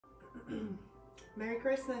Merry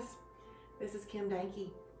Christmas. This is Kim Danke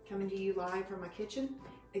coming to you live from my kitchen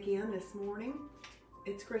again this morning.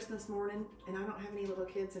 It's Christmas morning and I don't have any little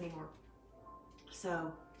kids anymore.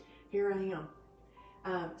 So here I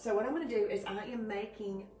am. So what I'm going to do is I am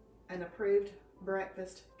making an approved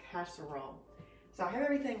breakfast casserole. So I have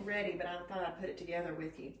everything ready, but I thought I'd put it together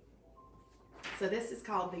with you. So this is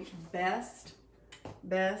called the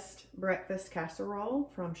Best Breakfast Casserole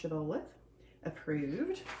from Shibboleth,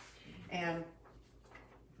 approved. And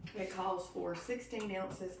it calls for 16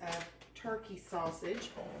 ounces of turkey sausage.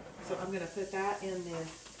 So I'm going to put that in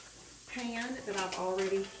this pan that I've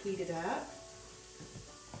already heated up.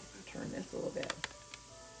 I'll turn this a little bit.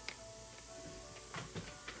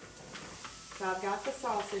 So I've got the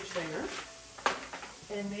sausage there.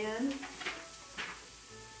 And then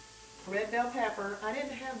red bell pepper. I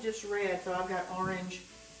didn't have just red, so I've got orange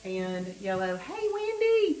and yellow. Hey,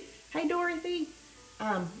 Wendy. Hey, Dorothy.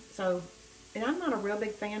 And I'm not a real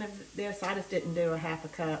big fan of this. I just didn't do a half a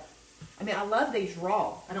cup. I mean, I love these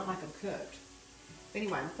raw. I don't like them cooked.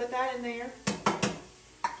 Anyway, I'll put that in there.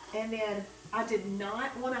 And then I did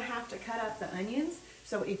not want to have to cut up the onions.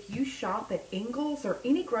 So if you shop at Ingles or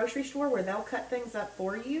any grocery store where they'll cut things up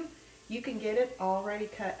for you, you can get it already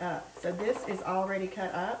cut up. So this is already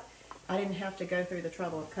cut up. I didn't have to go through the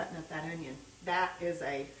trouble of cutting up that onion. That is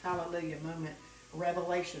a hallelujah moment,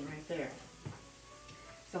 revelation right there.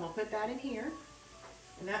 So I'm going to put that in here.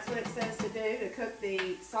 And that's what it says to do, to cook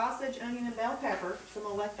the sausage, onion, and bell pepper. So I'm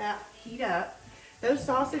going to let that heat up. Those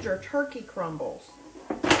sausage are turkey crumbles.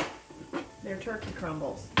 They're turkey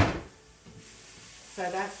crumbles. So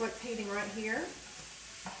that's what's heating right here.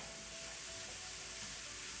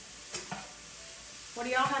 What are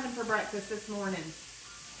y'all having for breakfast this morning?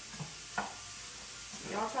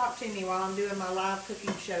 Y'all talk to me while I'm doing my live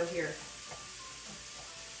cooking show here.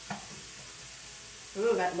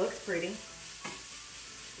 Ooh, that looks pretty.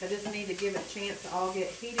 I just need to give it a chance to all get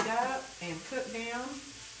heated up and cook down.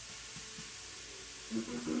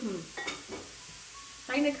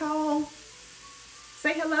 Hey, Nicole.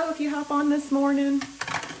 Say hello if you hop on this morning.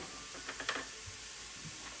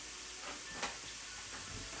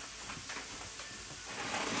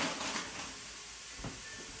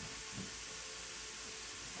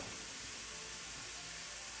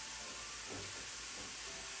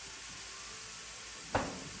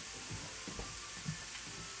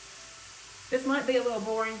 This might be a little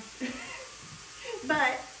boring,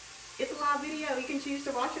 but it's a live video. You can choose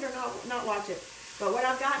to watch it or not watch it. But what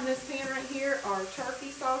I've got in this pan right here are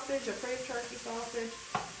turkey sausage, approved turkey sausage,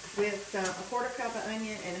 with a quarter cup of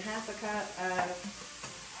onion and a half a cup of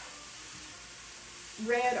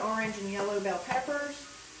red, orange, and yellow bell peppers.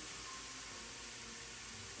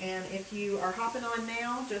 And if you are hopping on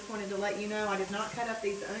now, just wanted to let you know I did not cut up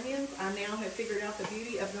these onions. I now have figured out the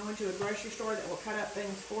beauty of going to a grocery store that will cut up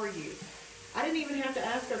things for you. I didn't even have to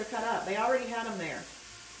ask her to cut up. They already had them there.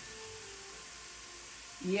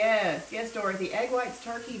 Yes, yes, Dorothy. Egg whites,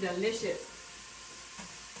 turkey, delicious.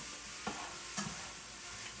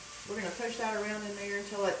 We're going to push that around in there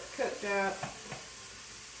until it's cooked up.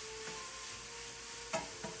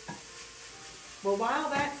 Well, while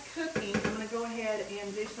that's cooking, I'm going to go ahead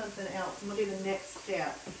and do something else. I'm going to do the next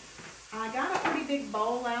step. I got a pretty big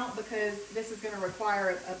bowl out because this is going to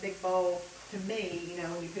require a big bowl to me, you know,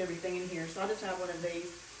 when you put everything in here. So I just have one of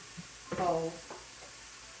these bowls.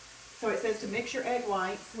 So it says to mix your egg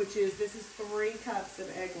whites, which is, this is 3 cups of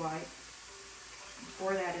egg whites.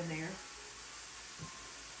 Pour that in there.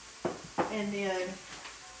 And then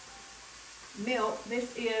milk.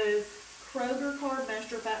 This is Kroger carb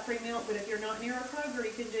master fat-free milk, but if you're not near a Kroger,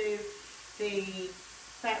 you can do the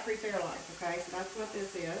fat-free Fairlife, okay? So that's what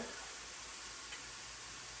this is.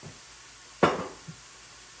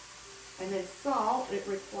 And then salt, it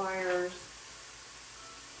requires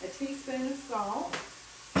a teaspoon of salt.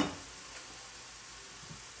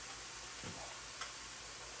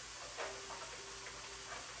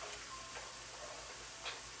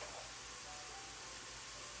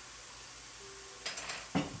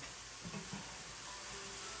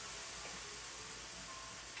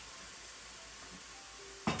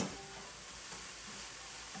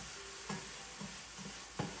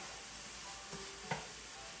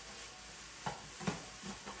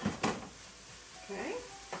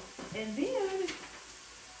 And then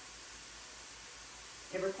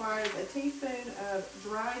it requires a teaspoon of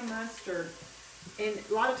dry mustard. And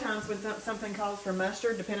a lot of times when something calls for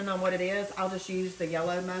mustard, depending on what it is, I'll just use the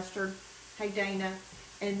yellow mustard. Hey, Dana.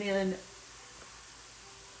 And then,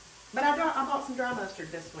 but I bought some dry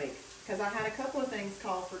mustard this week because I had a couple of things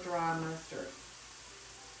call for dry mustard.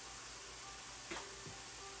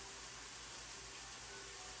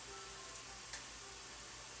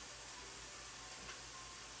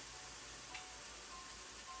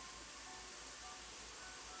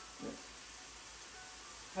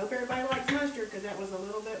 Hope everybody likes mustard because that was a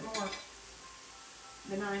little bit more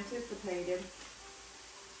than I anticipated.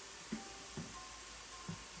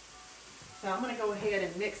 So I'm going to go ahead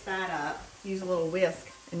and mix that up. Use a little whisk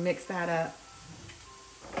and mix that up.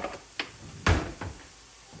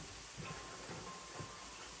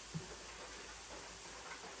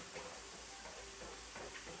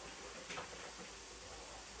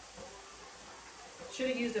 Should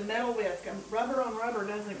have used a metal whisk. Rubber on rubber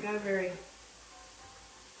doesn't go very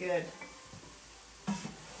good.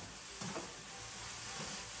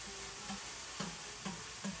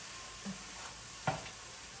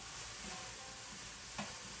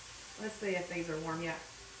 Let's see if these are warm yet.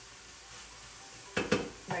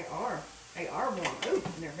 They are. They are warm. Ooh, and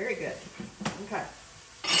they're very good. Okay.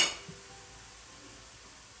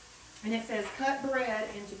 And it says cut bread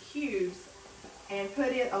into cubes and put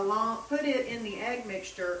it in the egg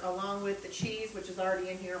mixture along with the cheese, which is already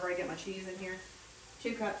in here. I've already got my cheese in here.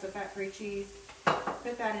 2 cups of fat-free cheese.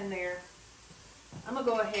 Put that in there. I'm gonna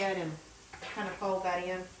go ahead and kind of fold that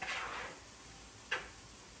in.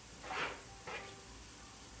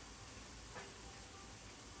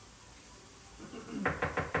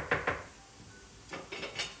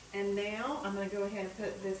 And now I'm going to go ahead and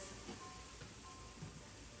put this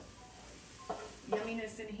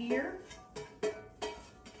yumminess in here.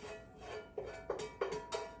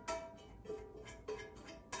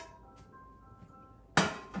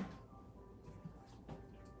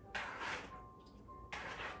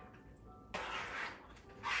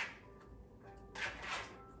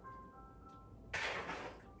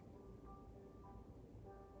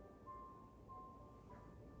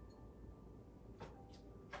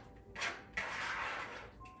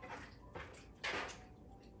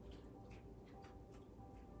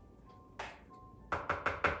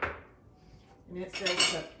 And it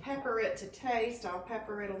says to pepper it to taste. I'll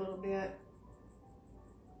pepper it a little bit.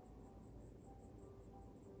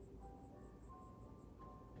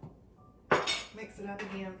 Mix it up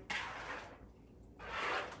again.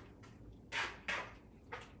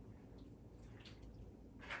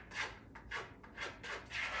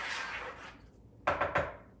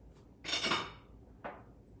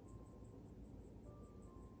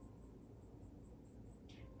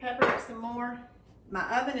 Pepper it some more.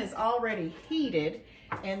 My oven is already heated,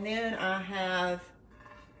 and then I have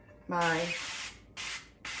my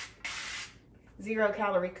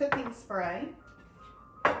 0-calorie cooking spray.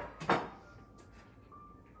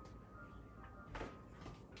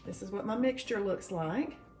 This is what my mixture looks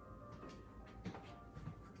like.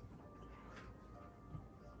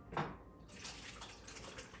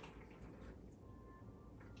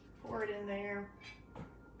 Pour it in there.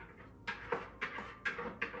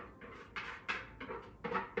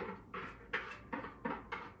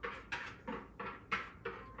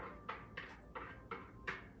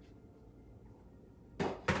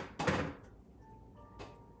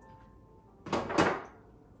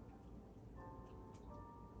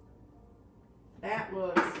 That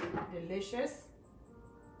looks delicious.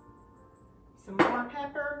 Some more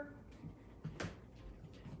pepper.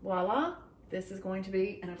 Voila. This is going to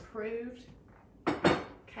be an approved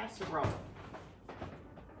casserole.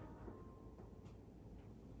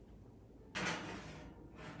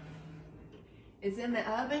 It's in the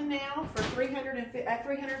oven now for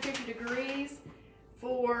 350 degrees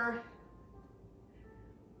for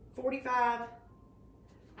 45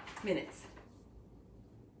 minutes.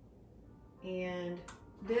 And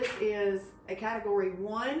this is a category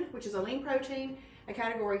 1, which is a lean protein, a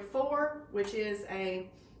category 4, which is a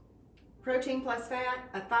protein plus fat,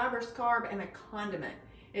 a fibrous carb, and a condiment.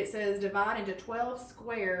 It says divide into 12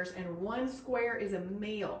 squares, and 1 square is a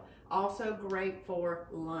meal. Also great for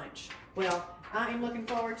lunch. Well, I am looking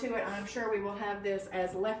forward to it. I'm sure we will have this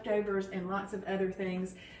as leftovers and lots of other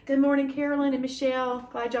things. Good morning, Carolyn and Michelle.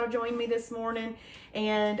 Glad y'all joined me this morning.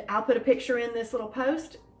 And I'll put a picture in this little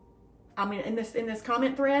post. I mean, in this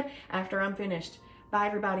comment thread after I'm finished. Bye,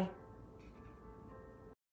 everybody.